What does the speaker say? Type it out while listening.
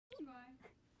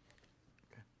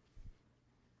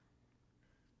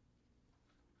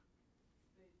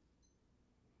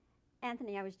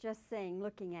Anthony, I was just saying,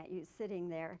 looking at you sitting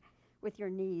there with your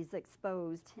knees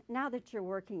exposed, now that you're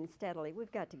working steadily,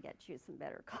 we've got to get you some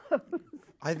better clothes.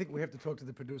 I think we have to talk to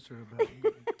the producer about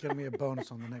getting me a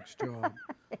bonus on the next job.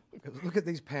 Because look at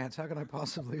these pants. How can I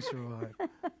possibly survive?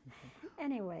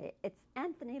 Anyway, it's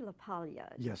Anthony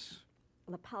Paglia. Yes.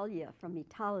 Paglia from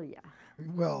Italia.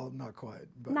 Well, not quite.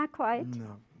 But Not quite?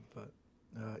 No, but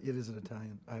it is an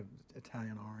Italian. I have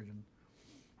Italian origin.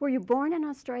 Were you born in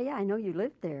Australia? I know you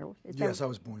lived there. Yes, I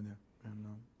was born there.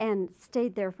 And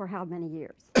stayed there for how many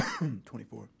years?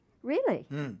 24. Really?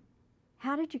 Mm.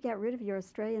 How did you get rid of your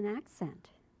Australian accent?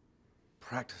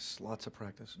 Practice, lots of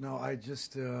practice. No, it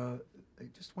just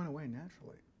went away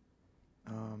naturally.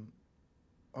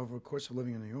 Over the course of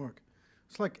living in New York,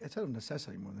 it's out of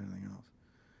necessity more than anything else.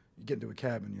 You get into a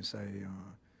cab and you say,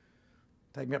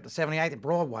 take me up to 78th and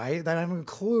Broadway. They don't have a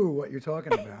clue what you're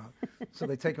talking about. So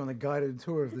they take you on a guided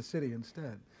tour of the city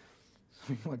instead.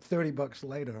 So like $30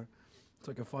 later, it's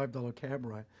like a $5 cab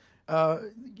ride. I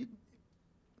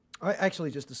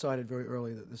actually just decided very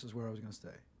early that this is where I was going to stay,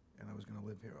 and I was going to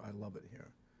live here. I love it here.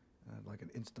 I had like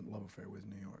an instant love affair with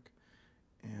New York,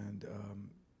 and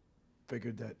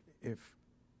figured that if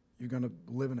you're going to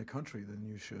live in a country, then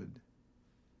you should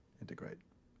integrate.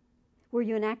 Were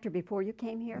you an actor before you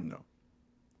came here? No.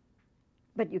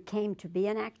 But you came to be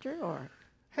an actor, or?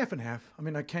 Half and half. I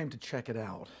mean, I came to check it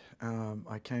out.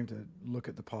 I came to look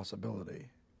at the possibility,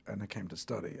 and I came to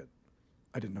study it.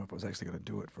 I didn't know if I was actually going to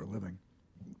do it for a living.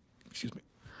 Excuse me.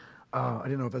 I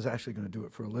didn't know if I was actually going to do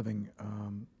it for a living.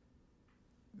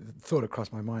 The thought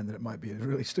crossed my mind that it might be a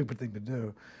really stupid thing to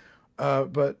do.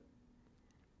 But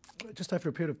just after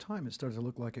a period of time, it started to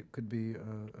look like it could be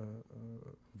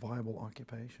a viable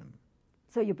occupation.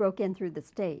 So you broke in through the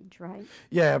stage, right?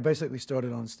 Yeah, I basically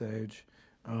started on stage.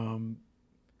 I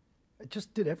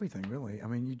just did everything, really. I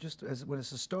mean, when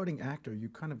it's a starting actor, you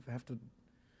kind of have to,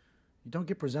 you don't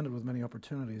get presented with many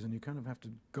opportunities, and you kind of have to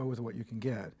go with what you can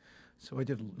get. So I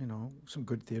did, some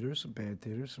good theater, some bad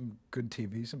theater, some good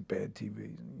TV, some bad TV.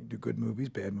 You do good movies,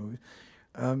 bad movies.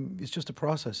 It's just a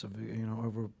process of,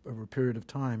 over a period of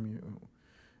time,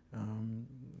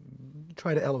 you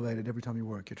try to elevate it every time you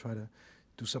work. You try to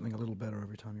do something a little better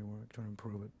every time you work, try to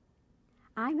improve it.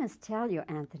 I must tell you,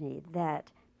 Anthony,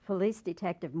 that Police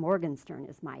Detective Morgenstern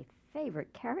is my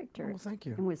favorite character. Oh, thank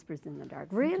you. In Whispers in the Dark.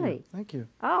 Really? Thank you.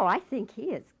 Oh, I think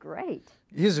he is great.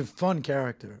 He's a fun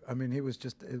character. I mean, it was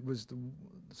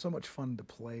so much fun to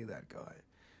play that guy.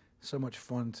 So much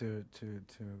fun to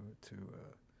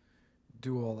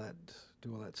do all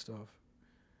that stuff.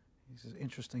 He's an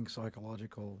interesting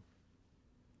psychological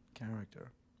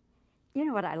character. You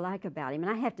know what I like about him,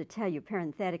 and I have to tell you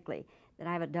parenthetically that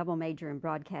I have a double major in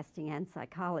broadcasting and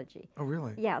psychology. Oh,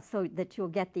 really? Yeah, so that you'll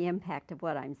get the impact of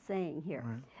what I'm saying here.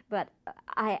 Right. But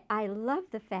I love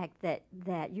the fact that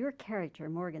your character,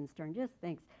 Morgenstern, just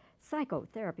thinks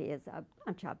psychotherapy is a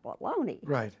bunch of baloney.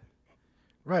 Right.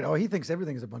 Right. Oh, he thinks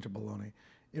everything is a bunch of baloney.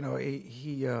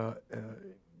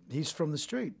 He's from the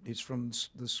street. He's from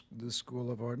the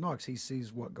school of hard knocks. He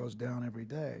sees what goes down every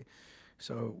day.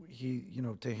 So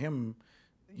to him,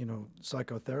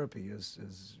 psychotherapy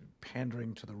is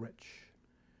pandering to the rich,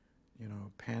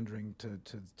 pandering to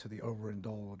the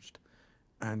overindulged,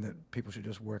 and that people should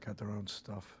just work out their own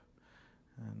stuff.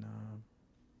 And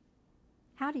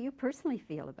how do you personally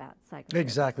feel about psychotherapy?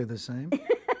 Exactly the same.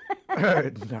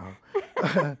 No.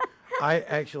 I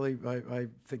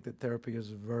think that therapy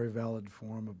is a very valid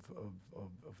form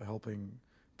of helping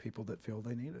people that feel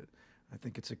they need it. I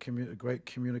think it's a great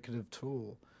communicative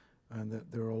tool, and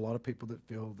that there are a lot of people that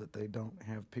feel that they don't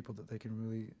have people that they can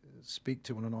really speak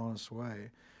to in an honest way.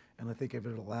 And I think if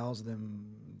it allows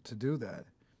them to do that,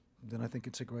 then I think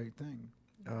it's a great thing.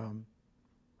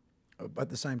 By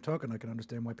the same token, I can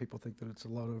understand why people think that it's a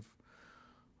lot of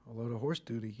horse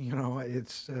duty.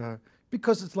 It's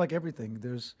because it's like everything.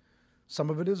 There's some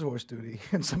of it is horse duty,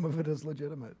 and some of it is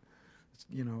legitimate.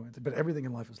 But everything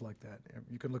in life is like that.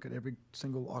 You can look at every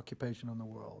single occupation in the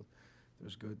world.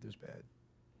 There's good, there's bad.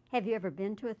 Have you ever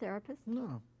been to a therapist?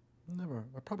 No, never.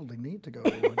 I probably need to go to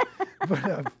one, but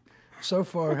I've so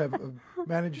far have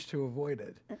managed to avoid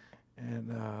it.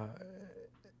 And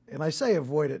I say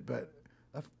avoid it, but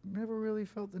I've never really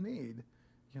felt the need.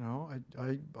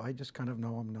 I just kind of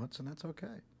know I'm nuts, and that's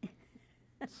okay.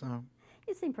 So.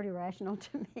 You seem pretty rational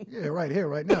to me. Yeah, right here,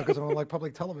 right now, because I'm on like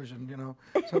public television,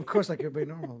 So of course I could be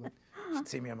normal, but you should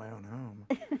see me in my own home.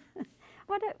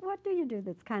 What do you do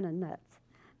that's kind of nuts?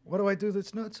 What do I do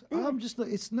that's nuts?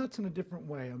 It's nuts in a different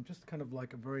way. I'm just kind of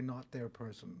like a very not there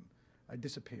person. I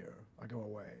disappear. I go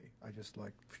away. I just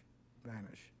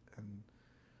vanish. And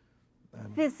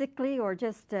And physically or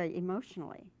just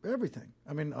emotionally? everything.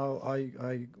 I mean,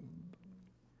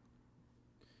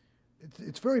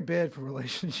 it's very bad for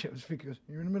relationships because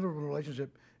you're in the middle of a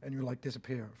relationship and you like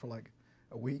disappear for like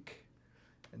a week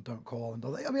and don't call and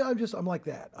don't. I mean, I'm like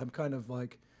that. I'm kind of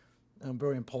like, I'm a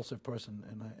very impulsive person,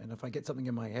 and if I get something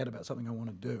in my head about something I want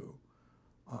to do,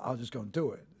 I'll just go and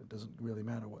do it. It doesn't really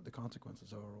matter what the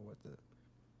consequences are or what the.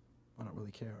 I don't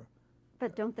really care.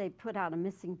 But don't they put out a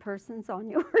missing persons on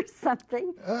you or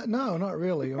something? No, not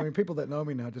really. I mean, people that know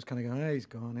me now just kind of go, "Hey, he's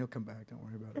gone. He'll come back. Don't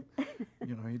worry about it."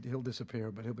 You know, he'll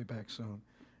disappear, but he'll be back soon.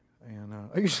 And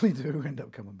I usually do end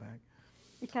up coming back.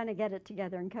 You kind of get it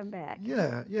together and come back.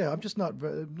 Yeah, yeah. I'm just not.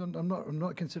 I'm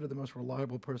not considered the most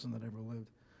reliable person that ever lived.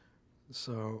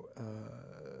 So,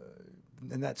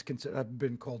 and that's I've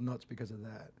been called nuts because of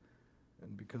that,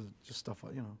 and because of just stuff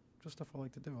just stuff I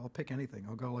like to do. I'll pick anything.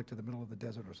 I'll go like to the middle of the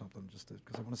desert or something just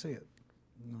because I want to see it.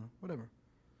 Whatever.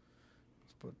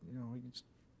 But you just.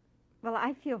 Well,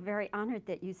 I feel very honored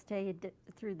that you stayed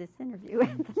through this interview,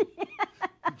 Anthony.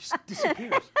 He just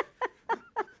disappears.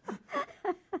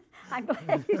 I'm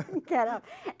glad you didn't get up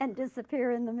and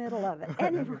disappear in the middle of it.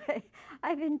 Anyway,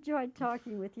 I've enjoyed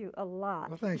talking with you a lot.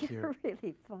 Well, thank you. You're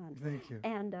really fun. Thank you.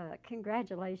 And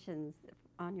congratulations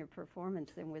on your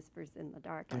performance in Whispers in the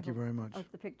Dark. Thank you very much. I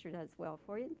hope the picture does well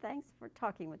for you. And thanks for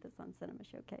talking with us on Cinema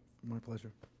Showcase. My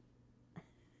pleasure.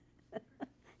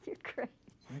 You're great.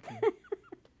 Thank you.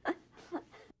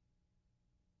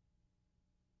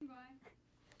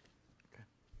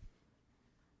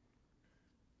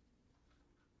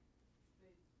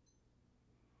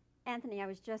 Anthony, I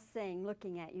was just saying,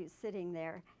 looking at you sitting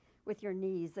there with your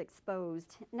knees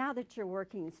exposed, now that you're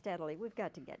working steadily, we've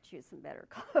got to get you some better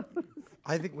clothes.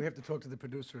 I think we have to talk to the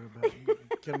producer about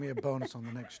getting me a bonus on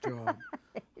the next job.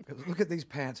 Because look at these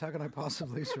pants. How can I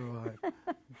possibly survive?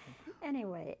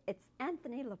 Anyway, it's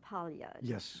Anthony Paglia.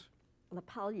 Yes.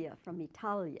 Paglia from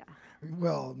Italia.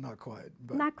 Well, not quite.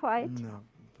 But Not quite? No,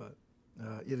 but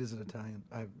it is an Italian.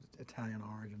 I have Italian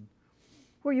origin.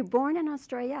 Were you born in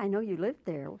Australia? I know you lived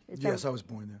there. Yes, I was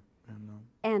born there.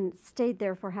 And stayed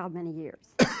there for how many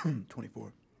years?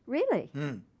 24. Really?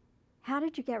 Mm. How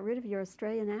did you get rid of your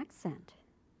Australian accent?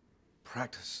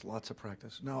 Practice, lots of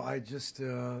practice. No, it just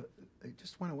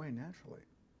went away naturally.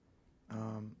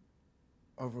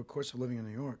 Over the course of living in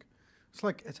New York, it's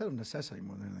out of necessity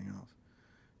more than anything else.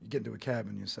 You get into a cab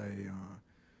and you say,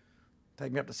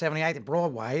 take me up to 78th and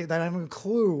Broadway. They don't have a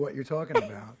clue what you're talking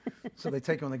about. So they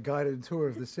take you on a guided tour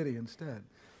of the city instead.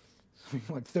 So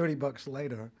like $30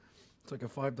 later, it's like a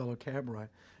 $5 cab ride.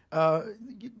 I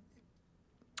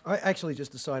actually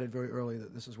just decided very early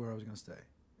that this is where I was going to stay,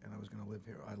 and I was going to live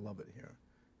here. I love it here.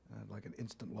 I had like an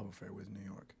instant love affair with New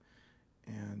York,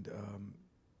 and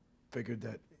figured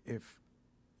that if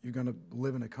you're going to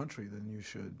live in a country, then you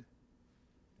should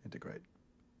integrate.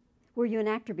 Were you an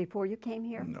actor before you came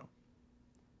here? No.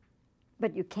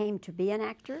 But you came to be an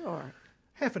actor, or?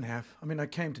 Half and half. I mean, I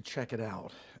came to check it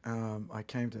out. I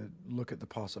came to look at the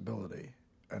possibility,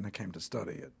 and I came to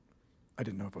study it. I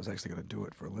didn't know if I was actually going to do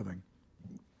it for a living.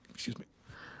 Excuse me.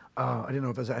 I didn't know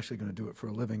if I was actually going to do it for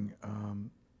a living.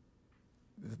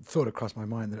 The thought crossed my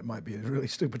mind that it might be a really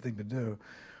stupid thing to do.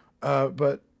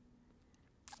 But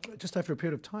just after a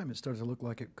period of time, it started to look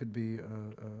like it could be a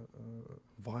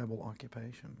viable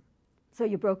occupation. So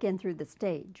you broke in through the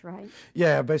stage, right?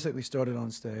 Yeah, I basically started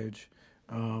on stage.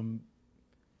 I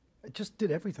just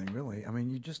did everything, really. I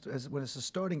mean, when it's a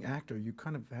starting actor, you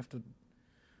kind of have to,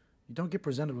 you don't get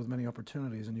presented with many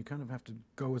opportunities, and you kind of have to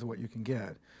go with what you can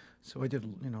get. So I did,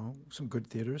 some good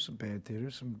theaters, some bad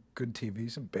theaters, some good TV,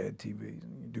 some bad TV.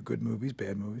 You do good movies,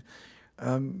 bad movies.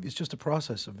 It's just a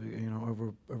process of,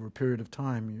 over a period of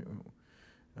time.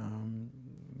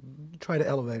 You try to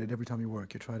elevate it every time you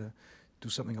work. You try to do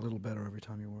something a little better every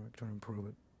time you work, try to improve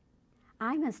it.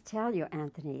 I must tell you,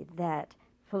 Anthony, that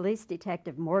Police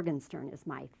Detective Morgenstern is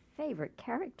my favorite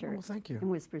character. Oh, thank you. In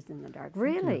Whispers in the Dark.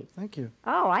 Really? Thank you.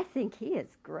 Oh, I think he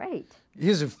is great.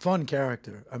 He's a fun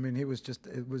character. I mean, it was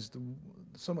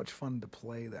so much fun to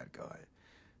play that guy.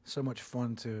 So much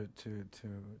fun to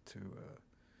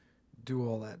do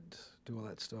all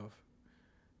that stuff.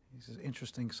 He's an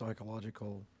interesting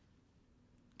psychological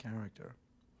character.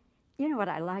 You know what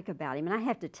I like about him, and I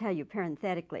have to tell you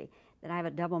parenthetically that I have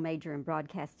a double major in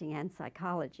broadcasting and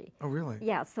psychology. Oh, really?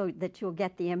 Yeah, so that you'll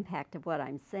get the impact of what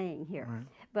I'm saying here. Right.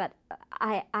 But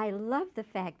I love the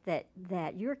fact that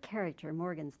your character,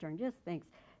 Morgenstern, just thinks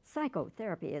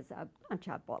psychotherapy is a bunch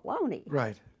of baloney.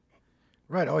 Right.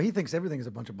 Right. Oh, he thinks everything is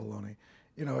a bunch of baloney.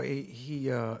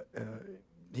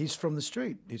 He's from the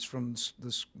street. He's from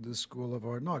the School of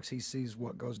Hard Knocks. He sees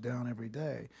what goes down every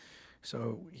day.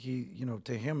 So he,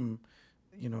 to him,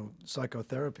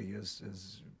 psychotherapy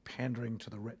is pandering to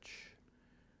the rich,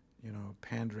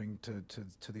 pandering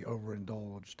to the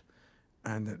overindulged,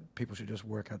 and that people should just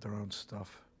work out their own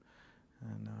stuff.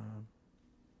 And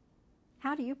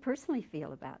How do you personally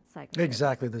feel about psychotherapy?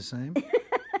 exactly the same.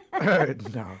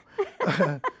 No.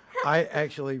 I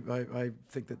actually, I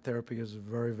think that therapy is a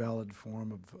very valid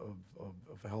form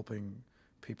of helping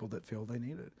people that feel they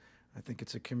need it. I think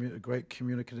it's a great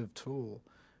communicative tool,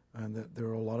 and that there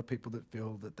are a lot of people that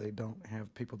feel that they don't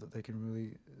have people that they can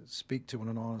really speak to in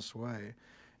an honest way.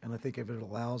 And I think if it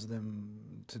allows them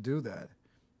to do that,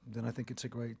 then I think it's a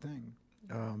great thing.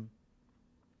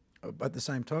 At the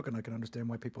same token, I can understand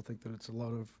why people think that it's a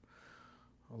lot of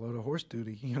horse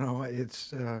duty.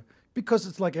 It's because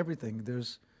it's like everything.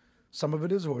 There's some of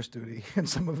it is horse duty, and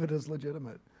some of it is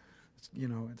legitimate.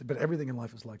 But everything in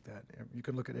life is like that. You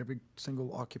can look at every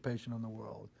single occupation in the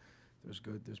world. There's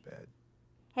good, there's bad.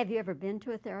 Have you ever been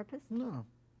to a therapist? No,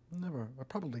 never. I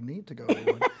probably need to go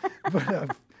to one, but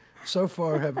I've so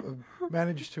far have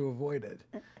managed to avoid it.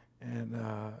 And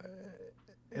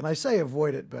I say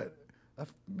avoid it, but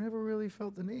I've never really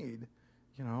felt the need.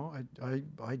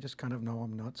 I just kind of know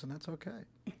I'm nuts, and that's okay.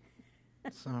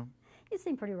 So. You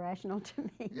seem pretty rational to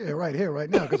me. Yeah, right here, right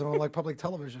now, because I'm on like public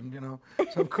television,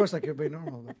 So of course I could be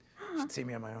normal, but you should see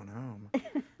me in my own home.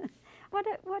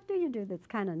 What do you do that's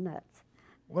kind of nuts?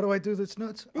 What do I do that's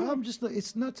nuts?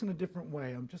 It's nuts in a different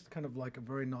way. I'm just kind of like a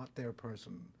very not there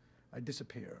person. I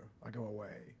disappear. I go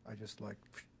away. I just like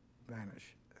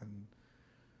vanish. And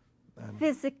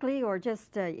Physically or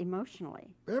just emotionally?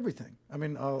 Everything. I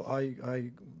mean,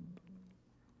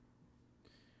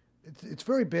 it's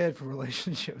very bad for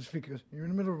relationships because you're in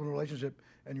the middle of a relationship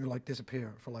and you like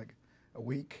disappear for like a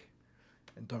week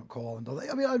and don't call and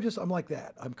I mean, I'm like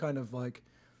that. I'm kind of like,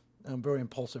 I'm a very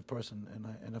impulsive person,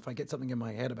 and if I get something in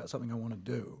my head about something I want to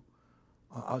do,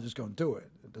 I'll just go and do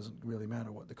it. It doesn't really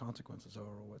matter what the consequences are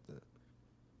or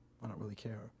I don't really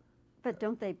care. But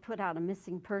don't they put out a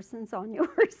missing persons on you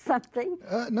or something?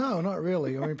 No, not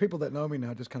really. I mean, people that know me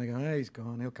now just kind of go, hey, he's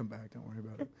gone. He'll come back. Don't worry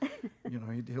about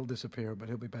it. He'll disappear, but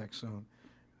he'll be back soon.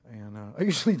 And I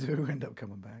usually do end up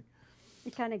coming back.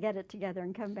 You kind of get it together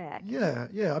and come back. Yeah.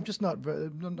 I'm just not.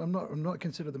 I'm not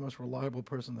considered the most reliable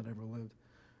person that ever lived.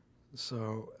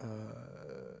 So,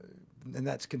 and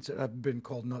that's I've been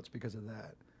called nuts because of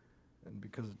that, and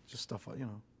because of just stuff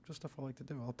just stuff I like to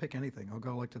do. I'll pick anything. I'll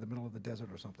go like to the middle of the desert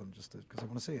or something just because I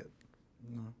want to see it.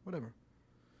 Whatever.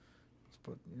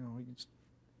 But you just.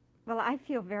 Well, I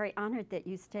feel very honored that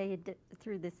you stayed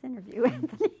through this interview,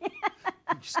 Anthony. He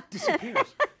just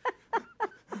disappears.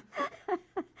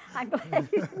 I'm glad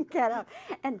you didn't get up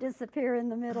and disappear in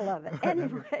the middle of it.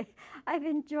 Anyway, I've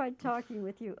enjoyed talking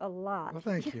with you a lot. Well,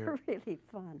 thank you. You're really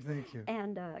fun. Thank you.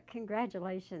 And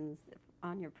congratulations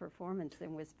on your performance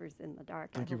in Whispers in the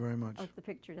Dark. Thank you very much. I hope the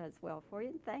picture does well for you.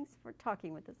 And thanks for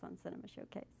talking with us on Cinema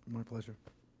Showcase. My pleasure.